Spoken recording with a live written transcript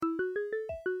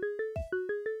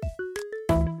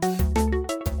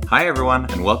Hi everyone,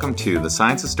 and welcome to The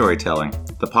Science of Storytelling,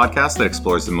 the podcast that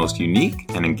explores the most unique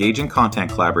and engaging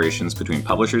content collaborations between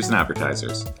publishers and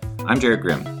advertisers. I'm Jared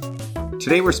Grimm.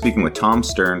 Today we're speaking with Tom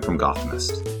Stern from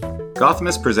Gothamist.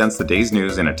 Gothamist presents the day's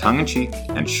news in a tongue-in-cheek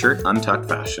and shirt-untucked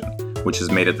fashion, which has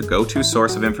made it the go-to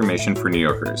source of information for New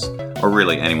Yorkers, or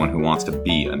really anyone who wants to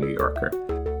be a New Yorker.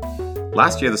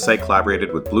 Last year, the site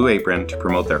collaborated with Blue Apron to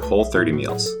promote their Whole30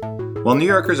 meals. While New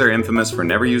Yorkers are infamous for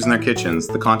never using their kitchens,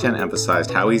 the content emphasized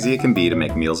how easy it can be to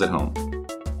make meals at home.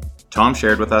 Tom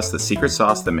shared with us the secret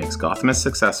sauce that makes Gothamist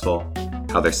successful,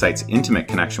 how their site's intimate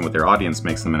connection with their audience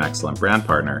makes them an excellent brand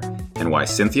partner, and why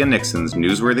Cynthia Nixon's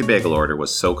newsworthy bagel order was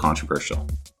so controversial.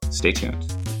 Stay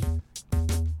tuned.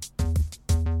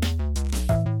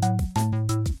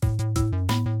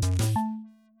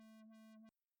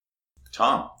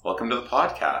 Tom, welcome to the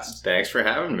podcast. Thanks for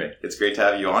having me. It's great to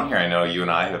have you on here. I know you and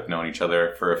I have known each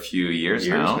other for a few years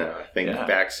now. I think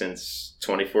back since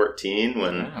 2014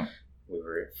 when we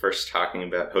were first talking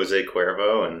about Jose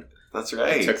Cuervo, and that's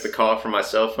right. I took the call from my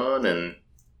cell phone and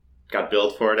got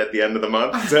billed for it at the end of the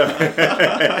month. So,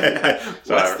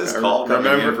 What's this call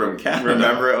coming in from Canada?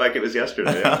 Remember it like it was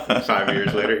yesterday. 5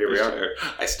 years later, here we are. Sure.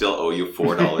 I still owe you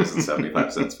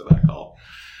 $4.75 for that call.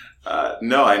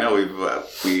 No, I know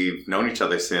we've known each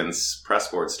other since Press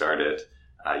Board started.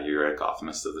 You were at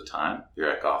Gothamist at the time. You're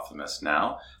at Gothamist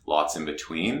now. Lots in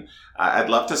between.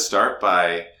 I'd love to start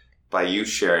by you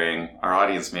sharing. Our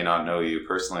audience may not know you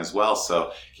personally as well.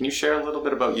 So can you share a little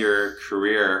bit about your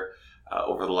career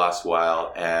over the last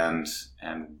while and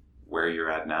where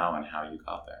you're at now and how you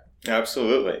got there?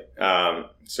 Absolutely.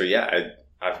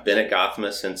 I've been at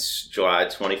Gothamist since July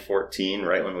 2014,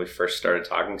 right when we first started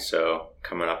talking. So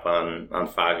coming up on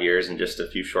 5 years in just a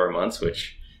few short months,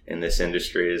 which in this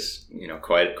industry is,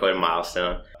 quite a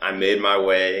milestone. I made my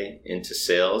way into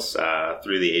sales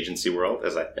through the agency world,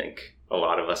 as I think a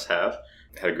lot of us have.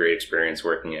 Had a great experience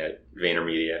working at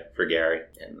VaynerMedia for Gary,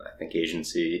 and I think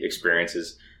agency experience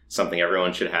is something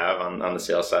everyone should have on the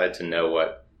sales side to know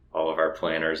what all of our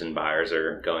planners and buyers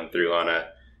are going through on a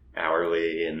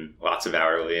hourly and lots of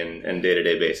hourly and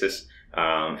day-to-day basis.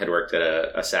 Had worked at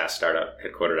a SaaS startup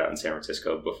headquartered out in San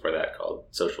Francisco before that called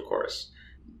Social Chorus.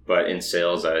 But in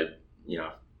sales,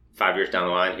 5 years down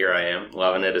the line, here I am,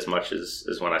 loving it as much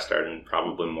as when I started and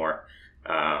probably more.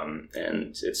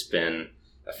 And it's been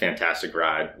a fantastic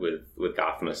ride with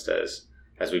Gothamist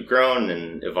as we've grown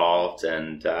and evolved,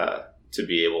 and to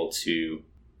be able to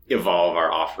evolve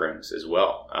our offerings as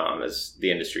well as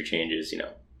the industry changes,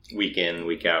 week in,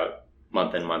 week out,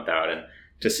 month in, month out, and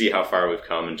to see how far we've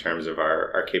come in terms of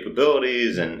our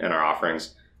capabilities and our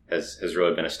offerings has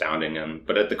really been astounding.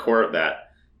 But at the core of that,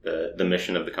 the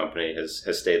mission of the company has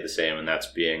stayed the same, and that's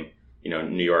being,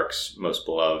 New York's most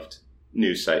beloved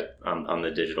news site on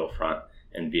the digital front,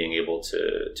 and being able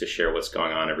to share what's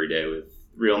going on every day with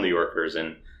real New Yorkers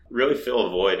and really fill a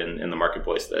void in the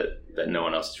marketplace that no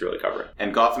one else is really covering.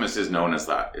 And Gothamist is known as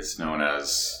that. It's known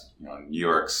as New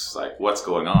York's like what's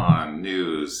going on,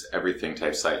 news, everything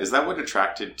type site. Is that what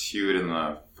attracted to it in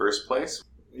the first place?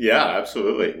 Yeah,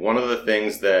 absolutely. One of the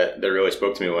things that really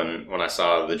spoke to me when I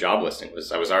saw the job listing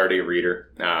was I was already a reader,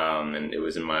 and it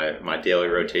was in my daily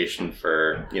rotation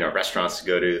for restaurants to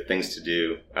go to, things to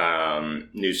do,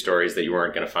 news stories that you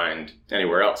weren't going to find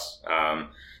anywhere else.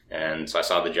 And so I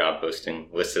saw the job posting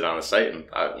listed on the site and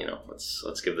thought,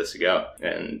 let's give this a go.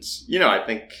 And, I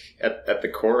think at the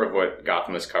core of what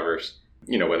Gothamist covers,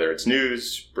 whether it's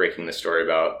news, breaking the story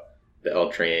about the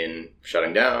L train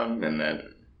shutting down and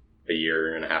then a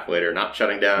year and a half later not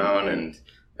shutting down and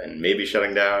then maybe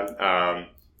shutting down,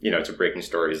 to breaking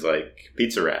stories like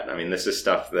Pizza Rat. I mean, this is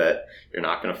stuff that you're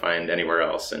not going to find anywhere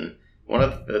else. And one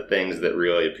of the things that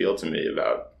really appealed to me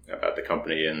about the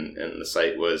company and the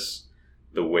site was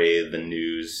the way the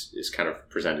news is kind of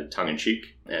presented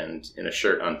tongue-in-cheek and in a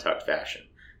shirt-untucked fashion.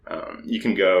 You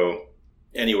can go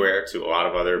anywhere to a lot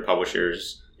of other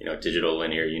publishers, digital,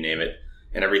 linear, you name it,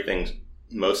 and everything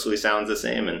mostly sounds the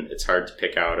same, and it's hard to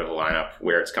pick out of a lineup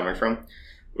where it's coming from.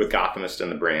 With Gothamist and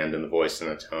the brand and the voice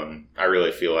and the tone, I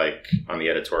really feel like on the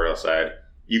editorial side,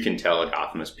 you can tell a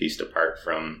Gothamist piece apart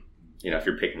from, if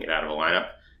you're picking it out of a lineup.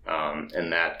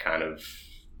 And that kind of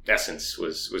essence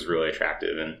was really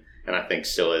attractive and I think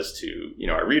still is to,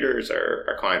 our readers,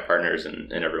 our client partners,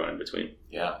 and everyone in between.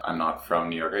 Yeah, I'm not from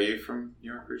New York. Are you from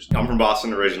New York originally? I'm from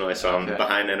Boston originally, so I'm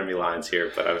behind enemy lines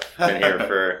here, but I've been here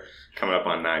for coming up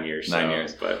on 9 years. 9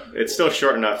 years. But it's still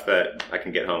short enough that I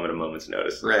can get home at a moment's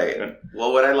notice. Right.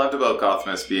 Well, what I loved about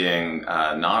Gothamist being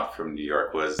not from New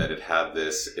York was that it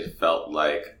felt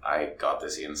like I got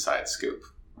this inside scoop,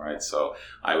 right? So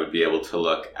I would be able to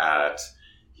look at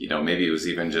maybe it was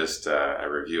even just a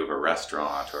review of a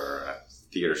restaurant or a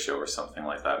theater show or something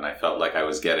like that. And I felt like I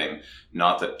was getting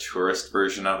not the tourist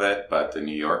version of it, but the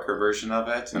New Yorker version of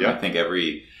it. And I think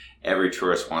every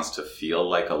tourist wants to feel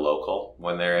like a local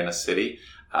when they're in a city.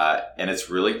 And it's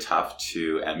really tough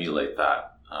to emulate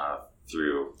that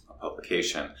through a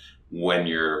publication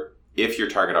if your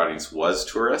target audience was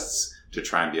tourists, to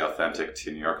try and be authentic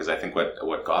to New York. Because I think what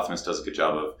Gothamist does a good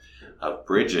job of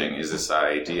bridging is this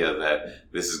idea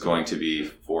that this is going to be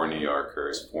for New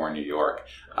Yorkers, for New York,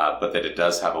 but that it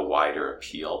does have a wider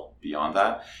appeal beyond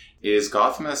that. Is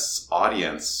Gothamist's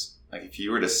audience, like if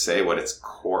you were to say what its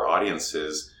core audience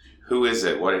is, who is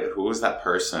it? Who is that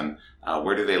person?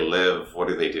 Where do they live? What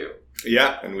do they do?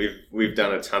 Yeah, and we've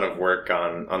done a ton of work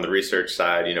on the research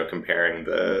side, comparing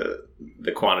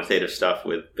the quantitative stuff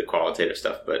with the qualitative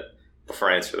stuff. But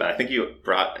before I answer that, I think you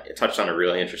touched on a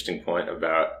really interesting point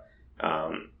about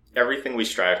everything we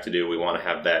strive to do. We want to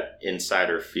have that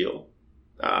insider feel,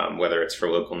 whether it's for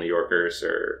local New Yorkers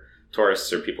or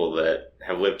tourists or people that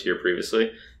have lived here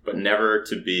previously, but never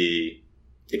to be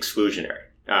exclusionary.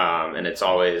 And it's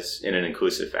always in an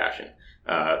inclusive fashion.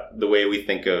 The way we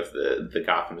think of the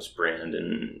Gothamist brand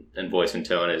and voice and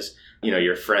tone is,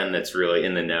 your friend that's really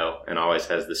in the know and always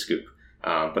has the scoop.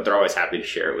 But they're always happy to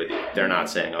share it with you. They're not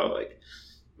saying,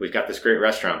 we've got this great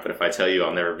restaurant, but if I tell you,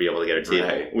 I'll never be able to get a table.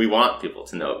 Right. We want people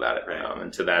to know about it. Right.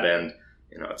 And to that end,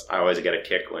 I always get a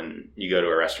kick when you go to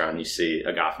a restaurant and you see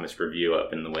a Gothamist review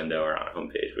up in the window or on a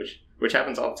homepage, which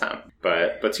happens all the time.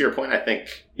 But to your point, I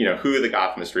think, who the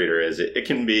Gothamist reader is, it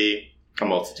can be a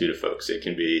multitude of folks. It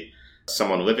can be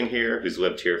someone living here who's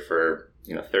lived here for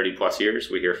 30 plus years.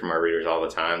 We hear from our readers all the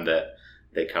time that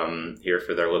they come here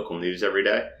for their local news every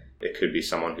day. It could be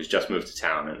someone who's just moved to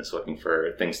town and is looking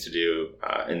for things to do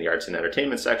in the arts and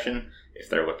entertainment section. If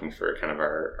they're looking for kind of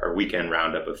our weekend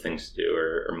roundup of things to do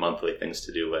or monthly things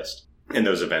to do list. And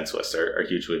those events lists are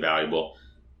hugely valuable.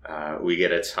 We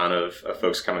get a ton of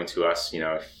folks coming to us,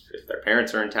 if their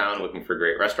parents are in town looking for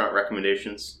great restaurant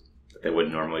recommendations that they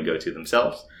wouldn't normally go to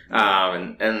themselves.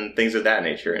 And things of that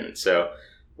nature. And so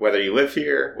whether you live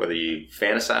here, whether you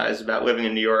fantasize about living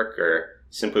in New York or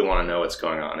simply want to know what's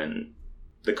going on in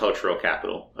the cultural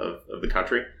capital of the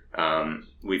country,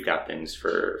 we've got things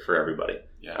for everybody.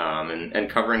 Yeah. And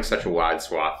covering such a wide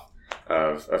swath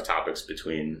of topics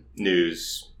between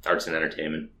news, arts and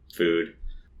entertainment, food,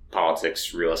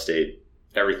 politics, real estate,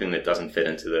 everything that doesn't fit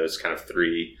into those kind of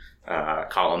three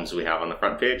columns we have on the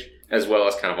front page, as well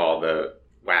as kind of all the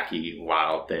wacky,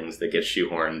 wild things that get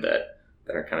shoehorned that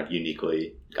are kind of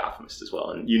uniquely Gothamist as well,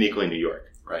 and uniquely New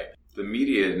York. Right. The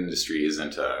media industry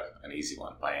isn't an easy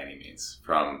one by any means.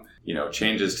 From,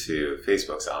 changes to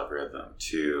Facebook's algorithm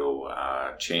to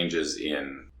changes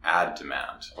in ad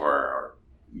demand or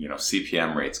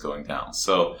CPM rates going down.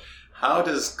 So how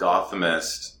does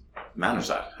Gothamist manage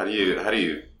that? How do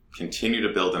you continue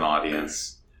to build an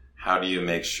audience? How do you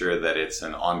make sure that it's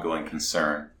an ongoing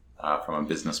concern from a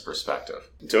business perspective?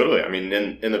 Totally. I mean,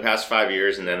 in the past 5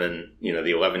 years, and then in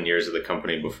the 11 years of the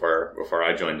company before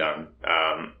I joined on,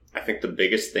 I think the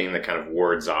biggest thing that kind of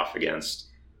wards off against,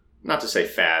 not to say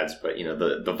fads, but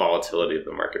the volatility of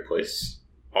the marketplace,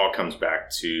 all comes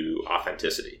back to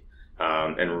authenticity,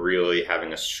 and really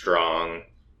having a strong,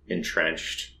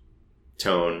 entrenched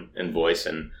tone and voice.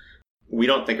 And we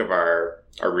don't think of our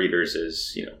readers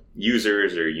as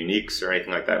users or uniques or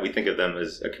anything like that. We think of them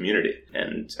as a community,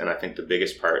 and I think the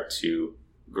biggest part to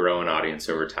grow an audience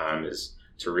over time is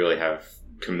to really have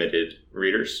committed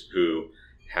readers who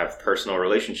have personal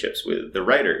relationships with the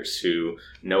writers, who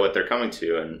know what they're coming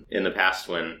to. And in the past,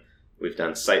 when we've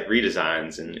done site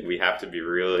redesigns, and we have to be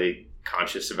really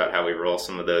conscious about how we roll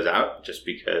some of those out, just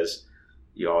because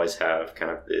you always have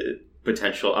kind of the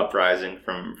potential uprising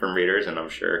from readers. And I'm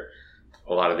sure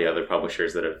a lot of the other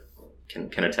publishers that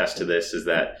can attest to this, is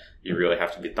that you really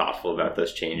have to be thoughtful about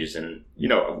those changes. And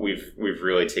we've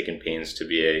really taken pains to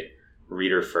be a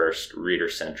reader first, reader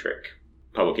centric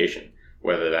publication,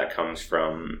 whether that comes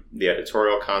from the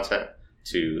editorial content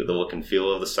to the look and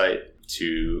feel of the site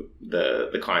to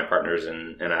the client partners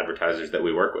and advertisers that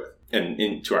we work with, and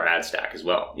into our ad stack as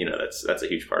well. That's a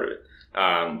huge part of it.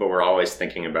 But we're always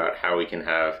thinking about how we can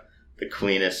have the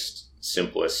cleanest,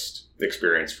 simplest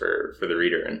experience for the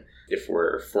reader. And if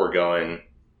we're foregoing,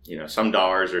 some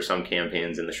dollars or some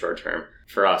campaigns in the short term,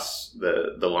 for us,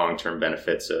 the long-term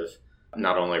benefits of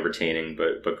not only retaining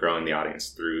but growing the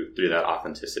audience through that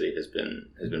authenticity has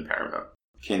been paramount.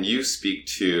 Can you speak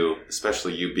to,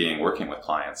 especially you working with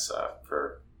clients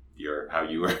for how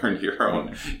you earned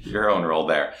your own role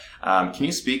there? Can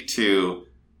you speak to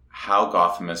how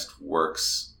Gothamist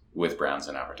works with brands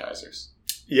and advertisers?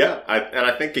 Yeah,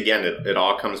 I think, again, it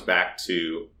all comes back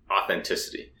to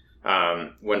authenticity.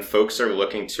 When folks are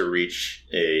looking to reach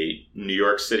a New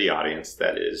York City audience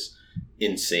that is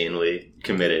insanely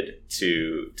committed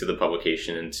to the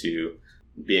publication and to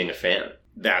being a fan,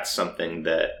 that's something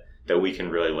that we can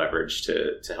really leverage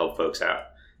to help folks out.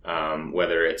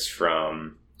 Whether it's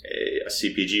from a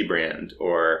CPG brand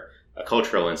or a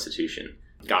cultural institution,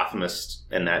 Gothamist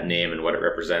and that name and what it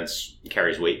represents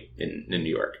carries weight in New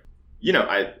York.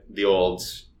 The old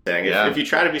saying, if you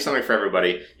try to be something for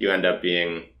everybody, you end up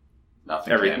being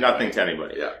nothing to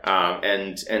anybody. Yeah.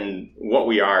 And what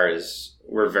we are is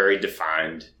we're very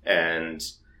defined, and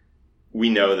we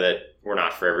know that we're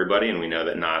not for everybody, and we know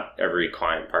that not every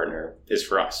client partner is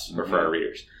for us or for our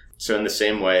readers. So in the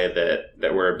same way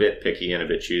that we're a bit picky and a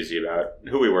bit choosy about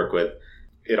who we work with,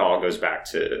 it all goes back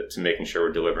to making sure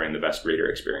we're delivering the best reader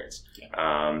experience.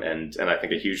 Yeah. And I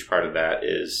think a huge part of that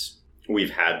is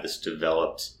we've had this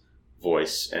developed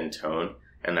voice and tone,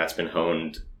 and that's been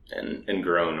honed and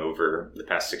grown over the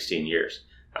past 16 years.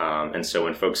 And so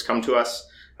when folks come to us,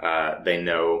 they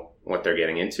know what they're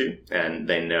getting into, and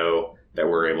they know that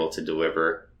we're able to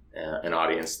deliver an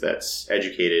audience that's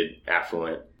educated,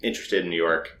 affluent, interested in New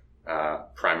York,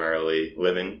 primarily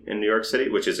living in New York City,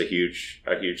 which is a huge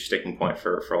sticking point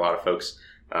for a lot of folks.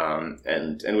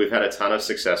 And we've had a ton of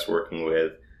success working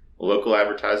with local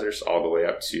advertisers all the way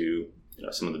up to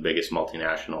some of the biggest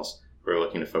multinationals who are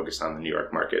looking to focus on the New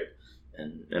York market.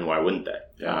 And why wouldn't they?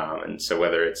 Yeah. And so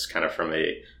whether it's kind of from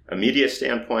a media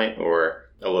standpoint or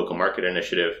a local market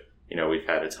initiative, we've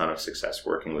had a ton of success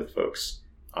working with folks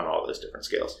on all those different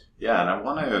scales. Yeah, and I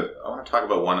want to talk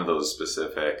about one of those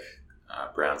specific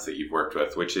brands that you've worked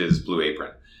with, which is Blue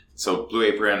Apron. So Blue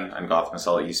Apron and Gothamist,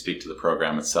 I'll let you speak to the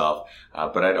program itself,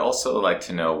 but I'd also like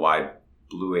to know why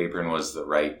Blue Apron was the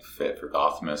right fit for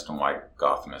Gothamist and why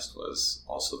Gothamist was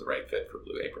also the right fit for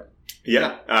Blue Apron.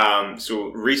 Yeah.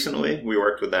 So recently we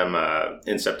worked with them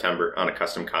in September on a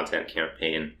custom content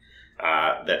campaign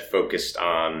that focused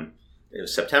on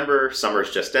September.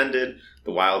 Summer's just ended,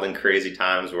 the wild and crazy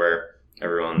times where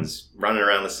everyone's running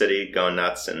around the city, going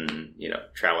nuts, and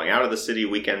traveling out of the city,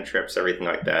 weekend trips, everything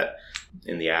like that.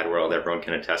 In the ad world, everyone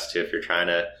can attest to if you're trying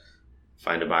to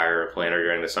find a buyer or a planner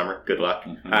during the summer, good luck.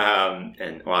 Mm-hmm.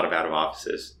 And a lot of out of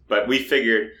offices. But we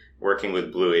figured working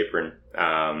with Blue Apron,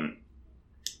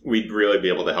 we'd really be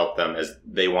able to help them as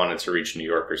they wanted to reach New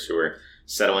Yorkers who were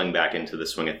settling back into the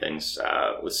swing of things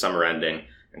with summer ending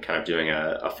and kind of doing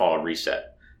a fall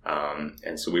reset.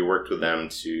 And so we worked with them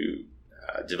to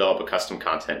develop a custom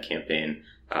content campaign,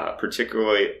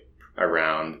 particularly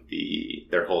around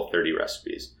their Whole30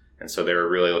 recipes. And so they were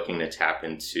really looking to tap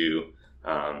into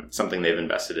something they've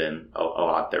invested in a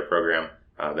lot, their program,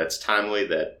 that's timely,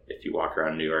 that if you walk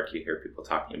around New York, you hear people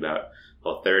talking about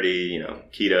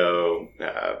Whole30, keto,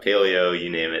 paleo, you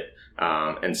name it.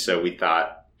 And so we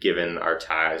thought, given our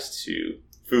ties to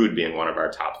food being one of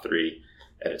our top 3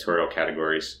 editorial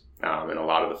categories, and a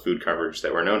lot of the food coverage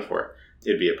that we're known for,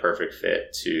 it'd be a perfect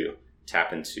fit to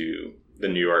tap into the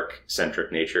New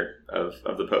York-centric nature of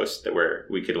the post, that where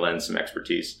we could lend some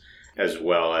expertise, as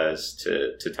well as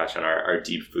to touch on our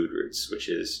deep food roots, which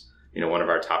is one of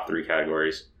our top 3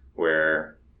 categories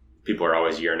where people are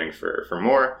always yearning for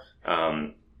more,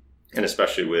 and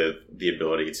especially with the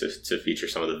ability to feature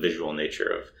some of the visual nature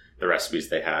of the recipes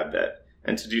they had,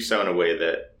 and to do so in a way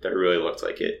that really looked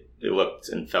like it looked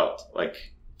and felt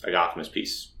like a Gothamist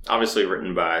piece. Obviously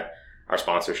written by our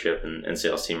sponsorship and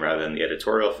sales team rather than the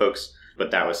editorial folks,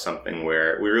 but that was something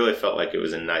where we really felt like it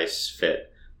was a nice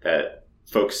fit, that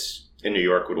folks in New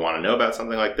York would want to know about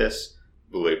something like this.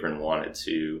 Blue Apron wanted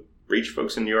to reach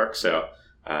folks in New York, so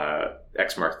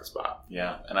X marked the spot.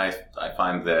 Yeah, and I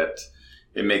find that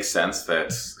it makes sense that,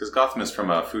 because Gothamist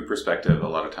from a food perspective a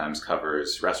lot of times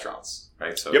covers restaurants,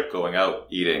 right? So Going out,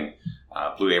 eating,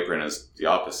 Blue Apron is the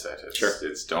opposite.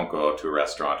 It's don't go out to a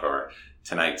restaurant or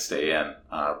tonight stay in.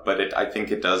 But I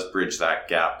think it does bridge that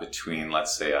gap between,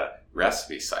 let's say, a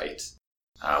recipe site,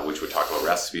 which would talk about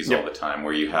recipes all the time,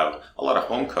 where you have a lot of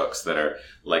home cooks that are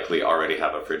likely already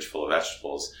have a fridge full of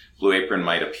vegetables. Blue Apron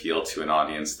might appeal to an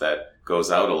audience that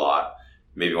goes out a lot,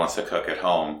 maybe wants to cook at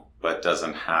home, but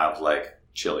doesn't have like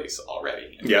chilies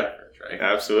already in the fridge, right?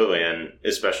 Absolutely. And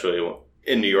especially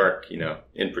in New York,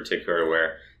 in particular,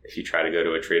 where if you try to go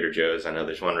to a Trader Joe's, I know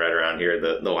there's one right around here,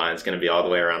 the line's going to be all the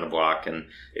way around the block. And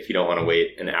if you don't want to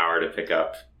wait an hour to pick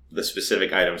up the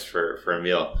specific items for a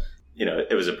meal,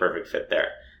 it was a perfect fit there.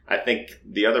 I think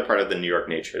the other part of the New York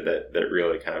nature that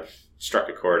really kind of struck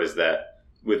a chord is that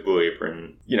with Blue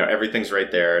Apron, everything's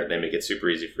right there. They make it super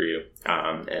easy for you.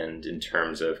 And in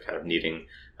terms of kind of needing,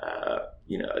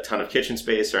 a ton of kitchen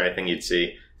space or anything you'd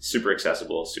see, super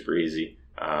accessible, super easy.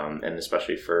 And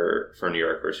especially for New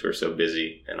Yorkers who are so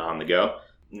busy and on the go,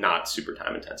 not super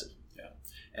time intensive. Yeah.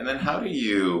 And then how do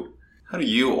you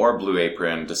or Blue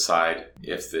Apron decide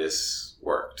if this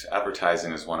worked?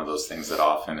 Advertising is one of those things that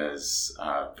often is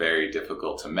very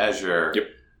difficult to measure. Yep.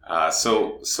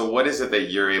 So what is it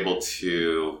that you're able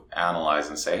to analyze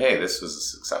and say, hey, this was a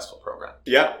successful program?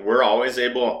 Yeah, we're always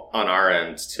able on our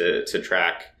end to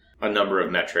track a number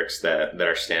of metrics that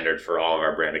are standard for all of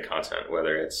our branded content,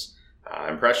 whether it's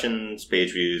impressions,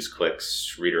 page views,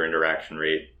 clicks, reader interaction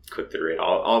rate, click-through rate,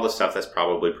 all the stuff that's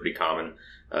probably pretty common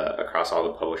across all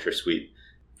the publisher suite.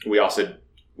 We also,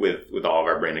 with all of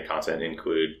our branded content,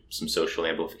 include some social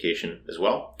amplification as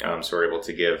well. So we're able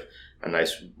to give a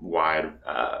nice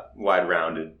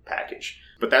wide-rounded package.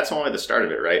 But that's only the start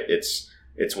of it, right?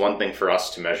 It's one thing for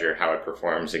us to measure how it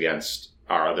performs against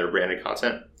our other branded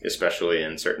content, especially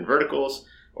in certain verticals,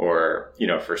 or,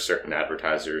 for certain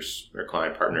advertisers or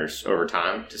client partners over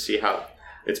time to see how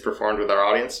it's performed with our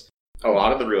audience. A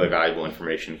lot of the really valuable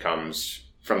information comes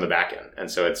from the back end. And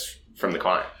so it's from the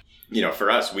client. For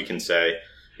us, we can say,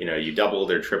 you doubled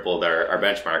or tripled our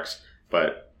benchmarks,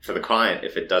 but for the client,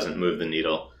 if it doesn't move the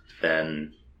needle,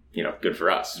 then, good for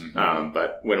us. Mm-hmm.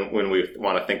 But when we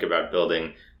want to think about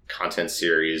building content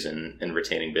series and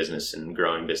retaining business and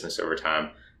growing business over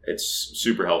time, it's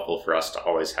super helpful for us to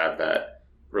always have that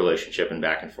relationship and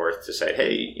back and forth to say,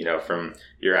 hey, from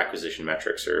your acquisition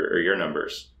metrics or your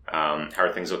numbers, how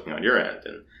are things looking on your end?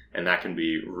 And that can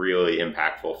be really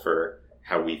impactful for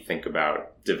how we think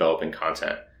about developing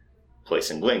content,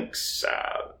 placing links,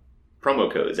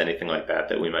 promo codes, anything like that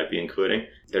we might be including.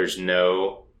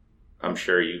 I'm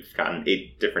sure you've gotten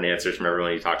 8 different answers from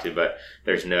everyone you talk to, but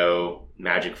there's no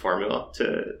magic formula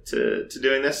to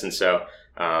doing this. And so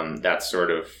that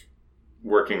sort of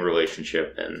working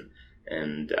relationship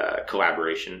and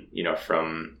collaboration,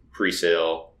 from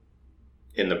pre-sale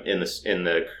in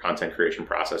the content creation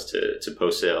process to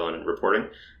post-sale and reporting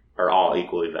are all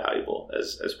equally valuable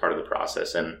as part of the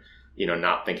process. And,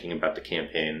 not thinking about the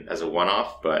campaign as a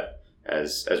one-off, but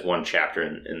as one chapter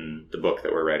in the book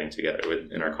that we're writing together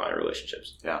in our client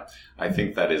relationships. Yeah, I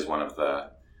think that is one of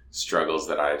the struggles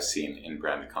that I've seen in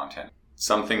branded content.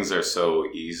 Some things are so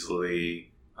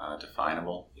easily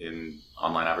definable in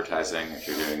online advertising. If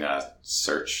you're doing a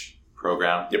search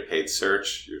program, paid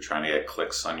search, you're trying to get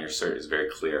clicks on your search, is very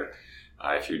clear.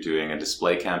 If you're doing a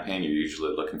display campaign, you're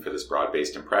usually looking for this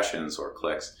broad-based impressions or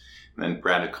clicks. And then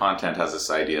branded content has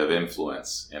this idea of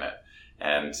influence in it.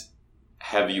 And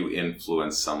have you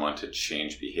influenced someone to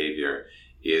change behavior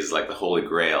is like the holy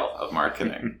grail of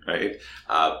marketing, right?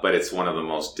 But it's one of the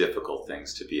most difficult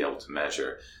things to be able to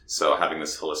measure. So having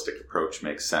this holistic approach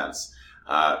makes sense.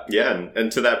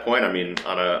 And to that point,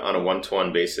 on a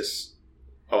one-to-one basis,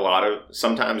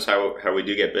 sometimes how we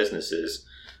do get business is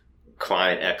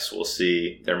client X will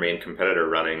see their main competitor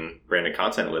running branded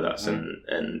content with us. Mm-hmm.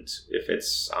 And if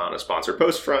it's on a sponsored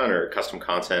post front or custom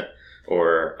content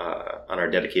or on our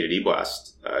dedicated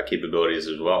eBlast capabilities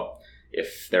as well,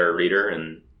 if they're a reader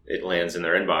and it lands in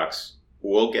their inbox,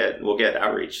 we'll get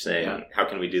outreach saying, how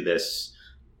can we do this?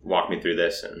 Walk me through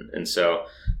this. And so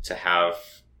to have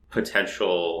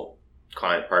potential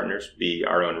client partners be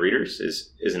our own readers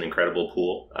is an incredible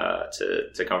pool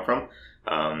to come from,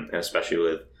 and especially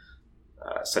with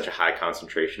such a high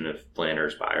concentration of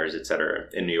planners, buyers, et cetera,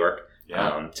 in New York,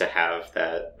 to have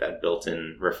that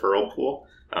built-in referral pool,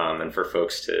 and for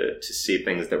folks to see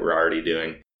things that we're already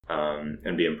doing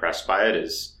and be impressed by it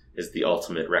is the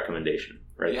ultimate recommendation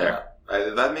there.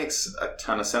 That makes a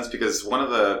ton of sense, because one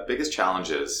of the biggest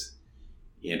challenges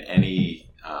in any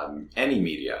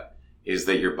media is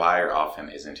that your buyer often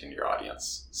isn't in your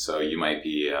audience. So you might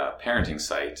be a parenting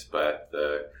site, but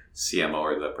the CMO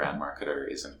or the brand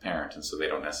marketer isn't a parent, and so they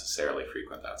don't necessarily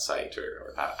frequent that site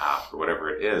or that app or whatever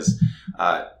it is.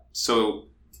 So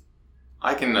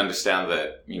I can understand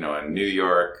that, a New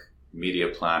York media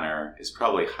planner is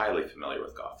probably highly familiar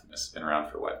with Gothamist. Been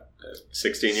around for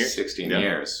 16 years? 16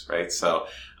 years, right? So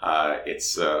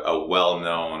it's a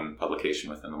well-known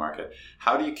publication within the market.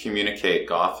 How do you communicate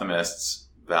Gothamist's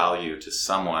value to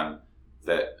someone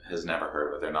that has never heard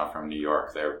of it? They're not from New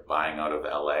York. They're buying out of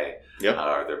LA,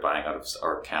 or they're buying out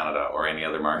of Canada or any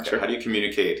other market. Sure. How do you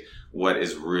communicate what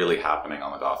is really happening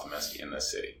on the Gothamist in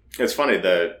this city? It's funny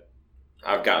that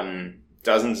I've gotten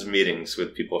dozens of meetings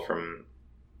with people from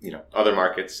other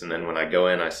markets, and then when I go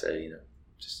in, I say,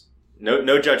 just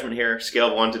no judgment here. Scale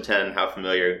of 1 to 10, how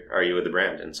familiar are you with the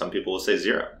brand? And some people will say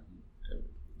 0.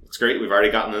 It's great. We've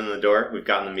already gotten them in the door. We've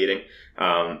gotten the meeting.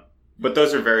 But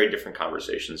those are very different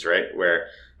conversations, right? Where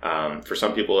For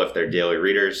some people, if they're daily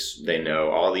readers, they know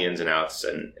all the ins and outs,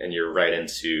 and you're right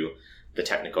into the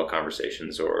technical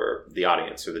conversations or the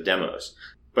audience or the demos.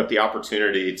 But the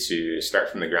opportunity to start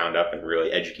from the ground up and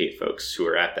really educate folks who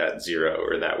are at that 0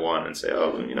 or that 1 and say,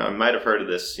 oh, I might have heard of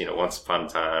this, once upon a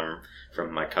time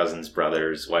from my cousin's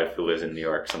brother's wife who lives in New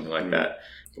York, something like that.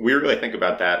 We really think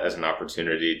about that as an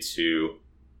opportunity to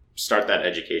start that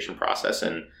education process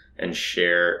and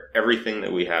share everything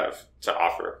that we have to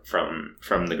offer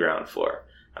from the ground floor.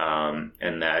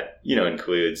 And that,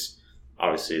 includes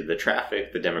obviously the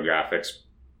traffic, the demographics,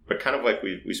 but kind of like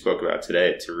we spoke about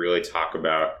today, to really talk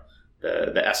about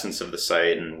the essence of the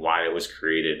site and why it was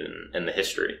created and the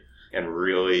history, and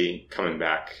really coming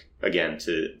back again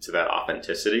to that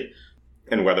authenticity.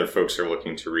 And whether folks are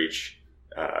looking to reach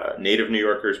native New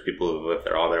Yorkers, people who have lived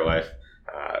there all their life,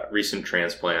 recent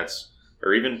transplants,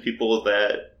 or even people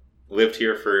that lived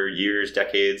here for years,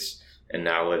 decades, and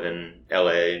now live in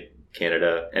LA,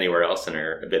 Canada, anywhere else, and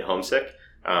are a bit homesick,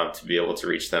 to be able to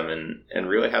reach them and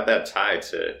really have that tie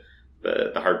to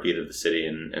the heartbeat of the city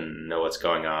and know what's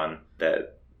going on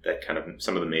that kind of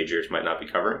some of the majors might not be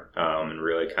covering, and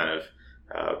really kind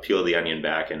of peel the onion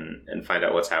back and find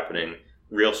out what's happening,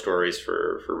 real stories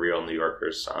for real New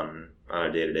Yorkers on a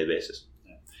day-to-day basis.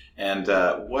 And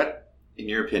what, in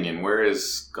your opinion, where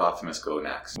is Gothamist go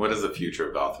next? What does the future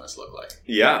of Gothamist look like?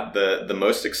 Yeah, the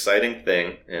most exciting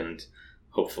thing, and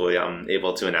hopefully I'm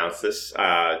able to announce this,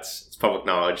 it's public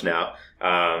knowledge now.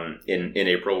 In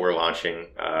April, we're launching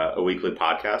a weekly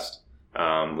podcast,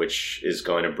 which is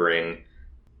going to bring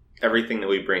everything that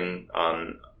we bring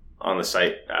on the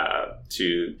site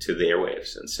to the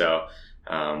airwaves. And so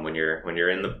when you're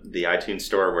in the iTunes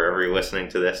store, wherever you're listening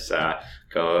to this,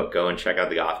 go and check out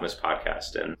the Gothamist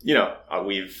podcast. And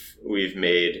we've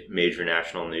made major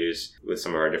national news with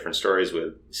some of our different stories,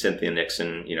 with Cynthia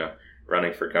Nixon,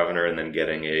 running for governor and then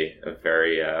getting a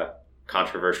very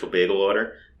controversial bagel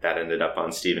order that ended up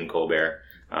on Stephen Colbert.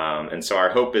 And so our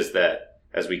hope is that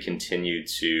as we continue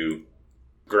to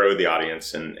grow the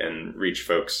audience and reach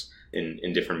folks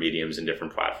in different mediums and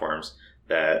different platforms,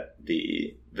 that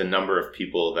the number of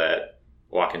people that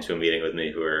walk into a meeting with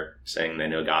me who are saying they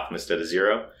know Gothamist at a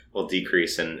 0 will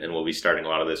decrease, and we'll be starting a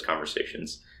lot of those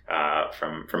conversations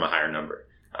from a higher number.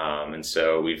 And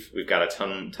so we've got a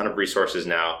ton of resources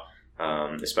now,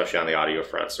 especially on the audio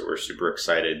front. So we're super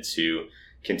excited to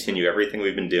continue everything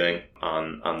we've been doing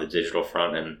on the digital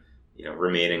front, and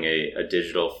remaining a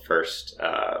digital first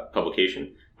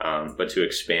publication, but to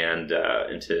expand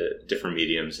into different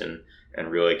mediums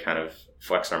and really kind of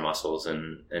flex our muscles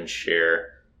and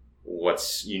share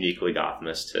what's uniquely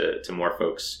Gothamist to more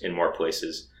folks in more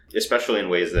places, especially in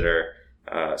ways that are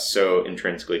so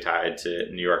intrinsically tied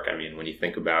to New York. I mean, when you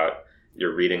think about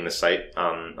you're reading the site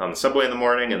on the subway in the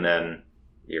morning, and then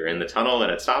you're in the tunnel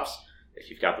and it stops, if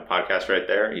you've got the podcast right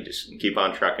there, you just keep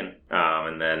on trucking.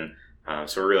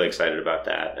 So we're really excited about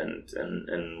that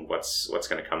and what's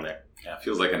going to come there. Yeah, it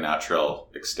feels like a natural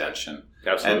extension.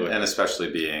 Absolutely. And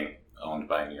especially being owned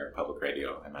by New York Public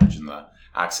Radio, I imagine the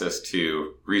access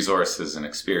to resources and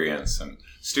experience and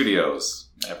studios,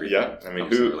 everything. Yeah, I mean,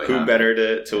 who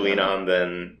better to lean on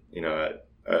than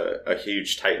a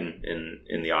huge titan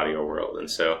in the audio world, and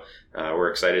so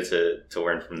we're excited to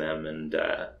learn from them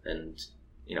and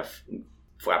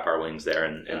flap our wings there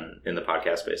in the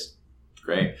podcast space.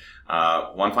 Great.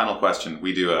 One final question: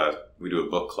 we do a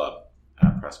book club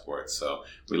at Pressport, so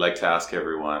we like to ask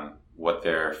everyone what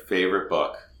their favorite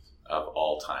book of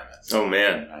all time is. Oh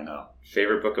man, I know.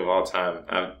 Favorite book of all time.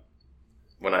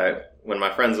 When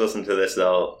my friends listen to this,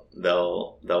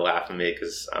 they'll laugh at me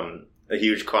because I'm a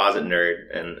huge closet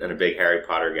nerd and a big Harry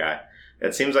Potter guy.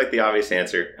 It seems like the obvious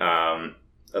answer.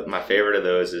 My favorite of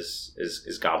those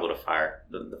is Goblet of Fire,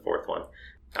 the fourth one.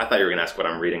 I thought you were going to ask what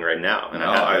I'm reading right now, and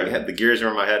I had the gears are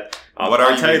in my head. What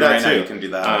are you reading right now? You can do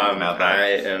that.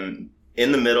 I am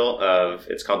in the middle of.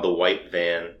 It's called The White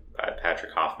Van by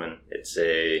Patrick Hoffman. It's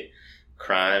a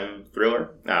crime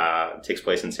thriller. It takes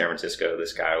place in San Francisco.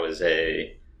 This guy was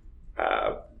a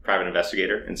private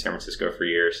investigator in San Francisco for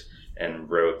years and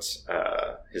wrote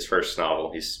his first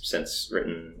novel. He's since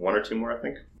written one or two more, I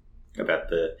think, about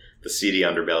the seedy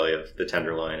underbelly of the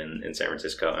Tenderloin in San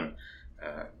Francisco. And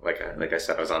like I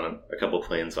said, I was on a couple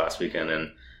planes last weekend,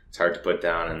 and it's hard to put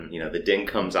down. And the ding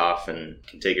comes off, and you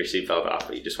can take your seatbelt off,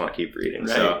 but you just want to keep reading.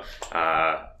 Right. So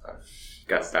I've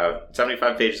got about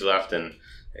 75 pages left, and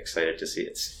excited to see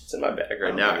it's in my bag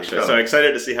right now. Actually, so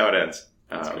excited to see how it ends.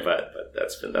 But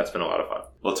that's been a lot of fun.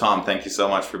 Well, Tom, thank you so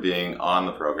much for being on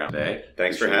the program today.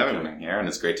 Thanks for having me here, and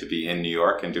it's great to be in New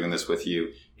York and doing this with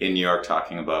you in New York,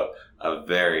 talking about a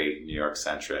very New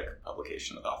York-centric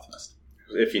publication of Gothamist.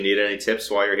 if you need any tips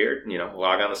while you're here,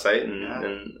 log on the site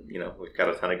and we've got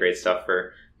a ton of great stuff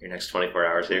for your next 24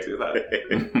 hours here. Do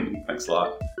that. Thanks a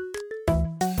lot.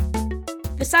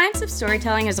 The Science of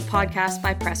Storytelling is a podcast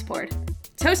by Pressport.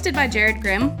 It's hosted by Jared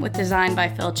Grimm, with design by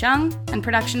Phil Chung, and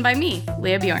production by me,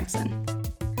 Leah Bjornsson.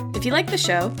 If you like the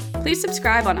show, please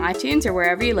subscribe on iTunes or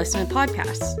wherever you listen to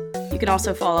podcasts. You can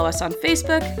also follow us on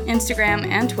Facebook, Instagram,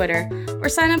 and Twitter, or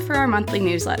sign up for our monthly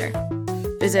newsletter.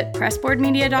 Visit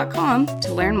pressboardmedia.com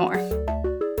to learn more.